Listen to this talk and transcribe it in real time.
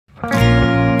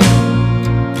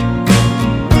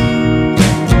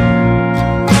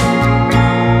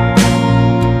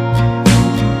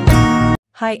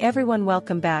Hi everyone,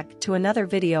 welcome back to another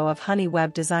video of Honey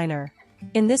Web Designer.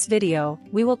 In this video,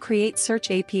 we will create Search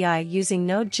API using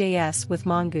Node.js with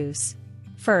Mongoose.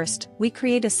 First, we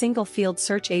create a single field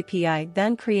Search API,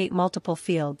 then create multiple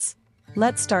fields.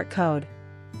 Let's start code.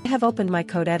 I have opened my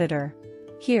code editor.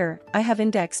 Here, I have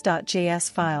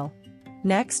index.js file.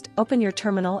 Next, open your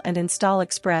terminal and install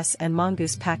Express and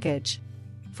Mongoose package.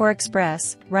 For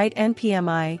Express, write npm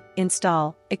i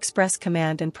install express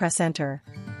command and press enter.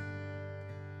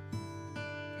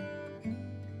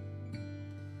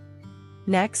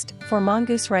 Next, for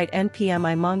Mongoose, write npm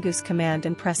i mongoose command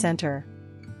and press enter.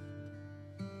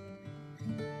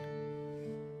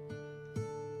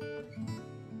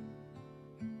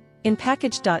 In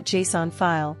package.json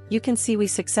file, you can see we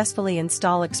successfully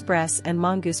install Express and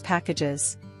Mongoose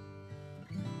packages.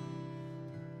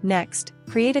 Next,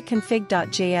 create a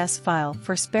config.js file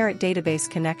for Spirit database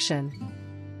connection.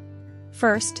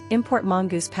 First, import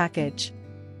Mongoose package.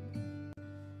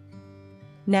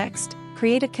 Next,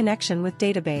 create a connection with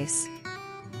database.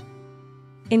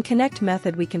 In connect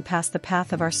method we can pass the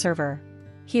path of our server.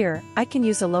 Here, I can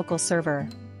use a local server,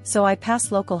 so I pass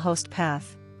localhost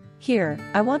path. Here,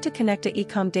 I want to connect to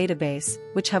ecom database,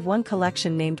 which have one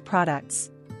collection named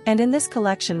products. And in this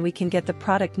collection we can get the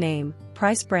product name,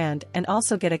 price, brand, and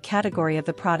also get a category of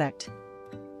the product.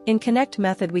 In connect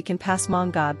method we can pass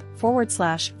mongob /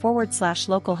 localhost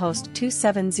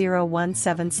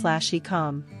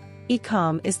 27017/ecom.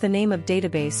 Ecom is the name of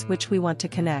database which we want to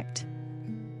connect.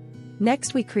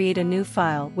 Next we create a new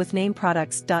file with name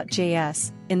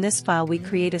products.js. In this file we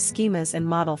create a schemas and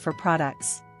model for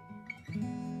products.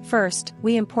 First,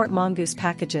 we import Mongoose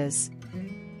packages.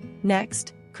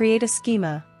 Next, create a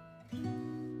schema.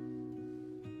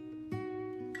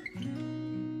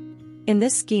 In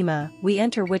this schema, we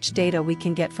enter which data we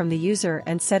can get from the user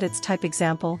and set its type,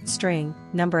 example, string,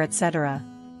 number, etc.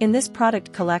 In this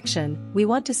product collection, we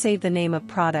want to save the name of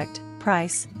product,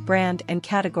 price, brand, and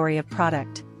category of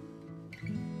product.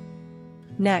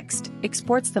 Next,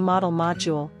 exports the model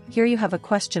module. Here you have a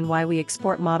question why we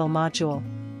export model module.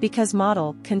 Because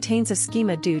model contains a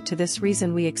schema, due to this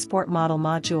reason we export model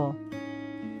module.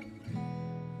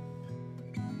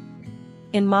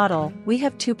 In model, we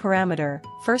have two parameters,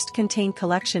 first contain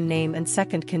collection name and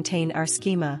second contain our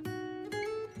schema.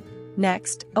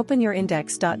 Next, open your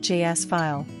index.js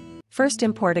file. First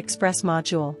import Express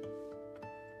module.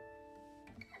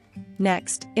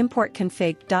 Next, import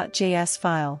config.js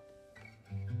file.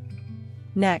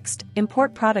 Next,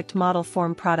 import product model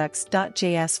form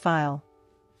products.js file.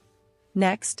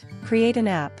 Next, create an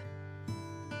app.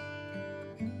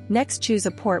 Next, choose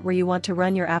a port where you want to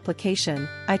run your application.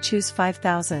 I choose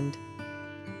 5000.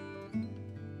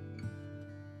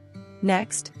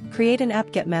 Next, create an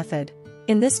app-get method.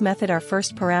 In this method our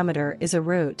first parameter is a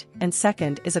root, and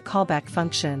second is a callback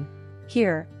function.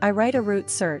 Here, I write a root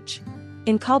search.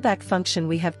 In callback function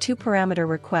we have two parameter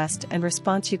request and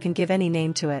response, you can give any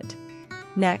name to it.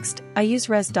 Next, I use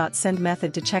res.send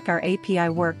method to check our API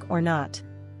work or not.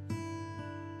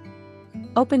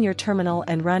 Open your terminal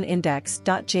and run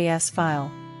index.js file.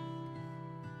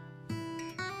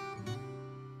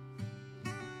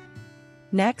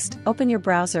 Next, open your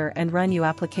browser and run your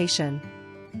application.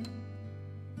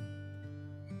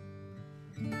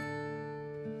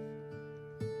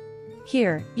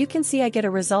 Here, you can see I get a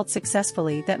result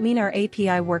successfully, that mean our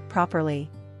API worked properly.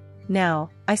 Now,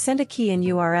 I send a key in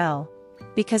URL.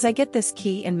 Because I get this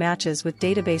key and matches with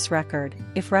database record,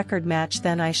 if record match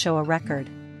then I show a record.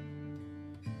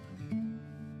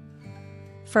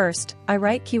 First, I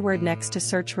write keyword next to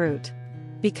search root.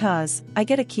 Because I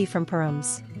get a key from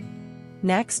params.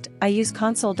 Next, I use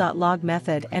console.log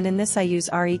method, and in this I use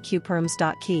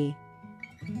reqparams.key.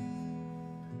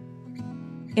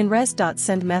 In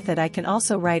res.send method I can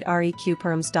also write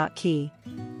reqparams.key.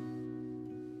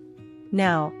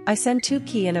 Now, I send two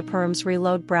key in a params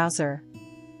reload browser.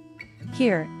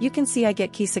 Here, you can see I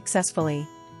get key successfully.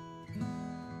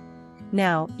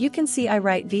 Now, you can see I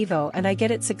write vivo and I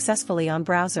get it successfully on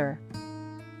browser.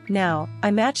 Now,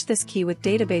 I match this key with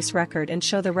database record and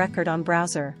show the record on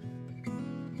browser.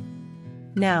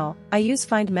 Now, I use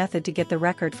find method to get the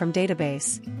record from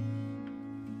database.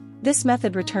 This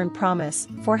method return promise.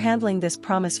 For handling this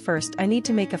promise first I need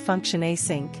to make a function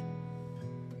async.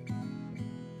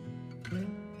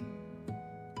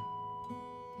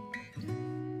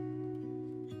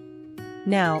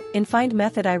 Now, in find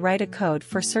method I write a code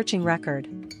for searching record.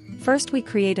 First we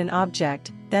create an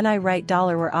object, then I write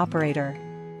 $or operator.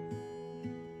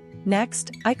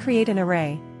 Next, I create an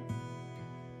array.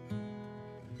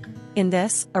 In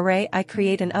this array I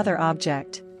create another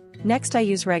object. Next I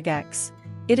use regex.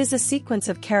 It is a sequence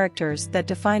of characters that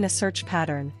define a search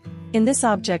pattern. In this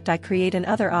object I create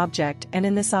another object, and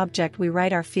in this object we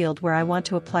write our field where I want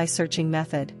to apply searching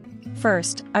method.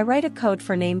 First, I write a code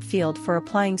for name field for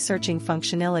applying searching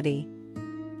functionality.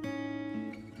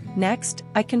 Next,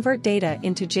 I convert data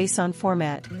into JSON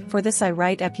format. For this I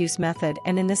write appuse method,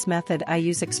 and in this method I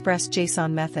use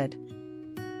express.json method.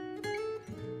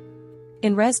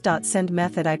 In res.send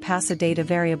method I pass a data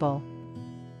variable.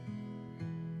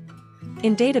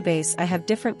 In database I have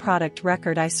different product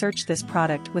record. I search this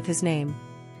product with his name.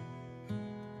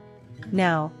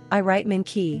 Now, I write min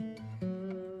key.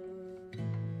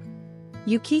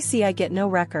 You key see I get no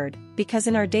record, because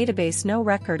in our database no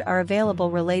record are available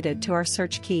related to our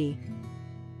search key.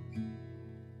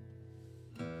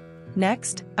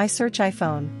 Next, I search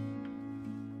iPhone.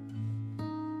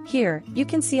 Here, you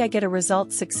can see I get a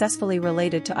result successfully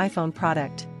related to iPhone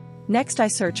product. Next I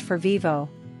search for Vivo.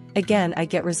 Again I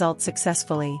get results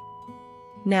successfully.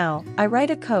 Now, I write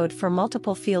a code for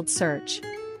multiple field search.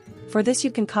 For this you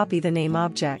can copy the name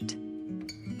object.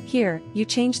 Here, you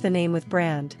change the name with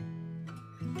brand.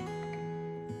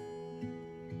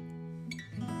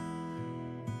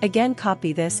 Again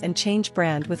copy this and change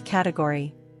brand with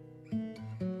category.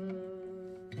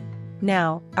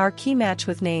 Now, our key match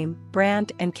with name,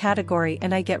 brand and category,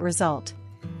 and I get result.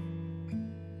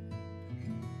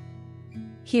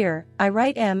 Here, I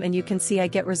write M and you can see I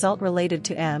get result related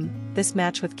to M, this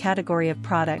match with category of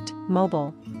product,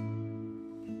 mobile.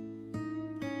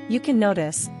 You can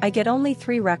notice, I get only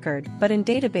 3 record, but in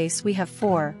database we have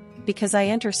 4, because I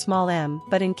enter small m,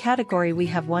 but in category we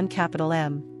have 1 capital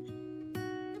M.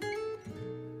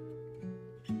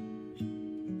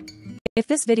 If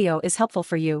this video is helpful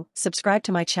for you, subscribe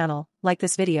to my channel, like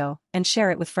this video, and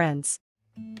share it with friends.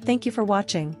 Thank you for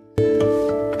watching.